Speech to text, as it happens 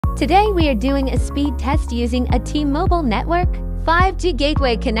Today we are doing a speed test using a T-Mobile network 5G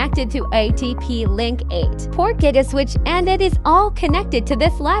gateway connected to a TP-Link 8 port data switch, and it is all connected to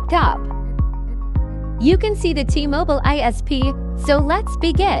this laptop. You can see the T-Mobile ISP, so let's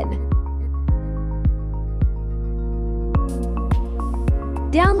begin.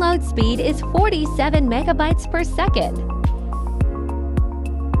 Download speed is 47 megabytes per second.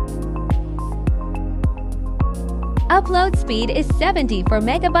 Upload speed is 74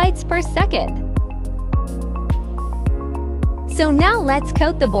 megabytes per second. So now let's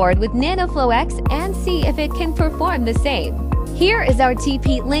coat the board with NanoFlowX and see if it can perform the same. Here is our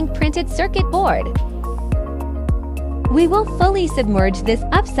TP-Link printed circuit board. We will fully submerge this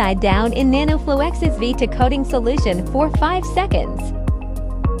upside down in NanoFlowX V2 coating solution for 5 seconds.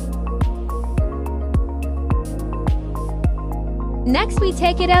 Next, we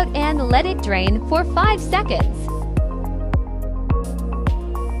take it out and let it drain for 5 seconds.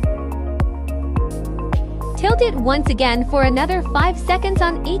 Tilt it once again for another 5 seconds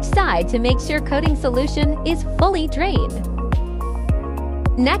on each side to make sure coating solution is fully drained.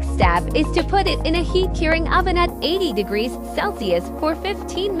 Next step is to put it in a heat curing oven at 80 degrees Celsius for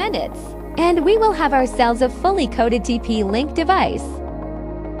 15 minutes. And we will have ourselves a fully coated TP-Link device.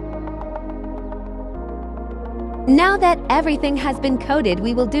 Now that everything has been coated,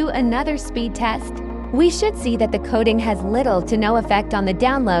 we will do another speed test. We should see that the coating has little to no effect on the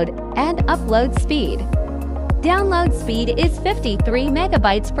download and upload speed. Download speed is 53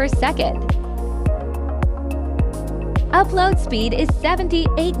 megabytes per second. Upload speed is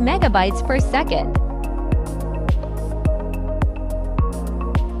 78 megabytes per second.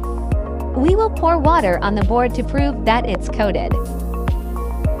 We will pour water on the board to prove that it's coated.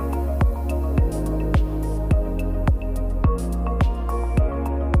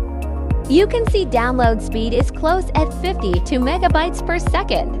 You can see download speed is close at 52 megabytes per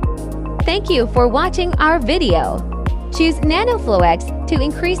second. Thank you for watching our video. Choose NanoFlowX to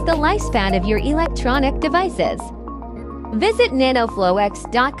increase the lifespan of your electronic devices. Visit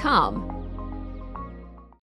nanoflowx.com.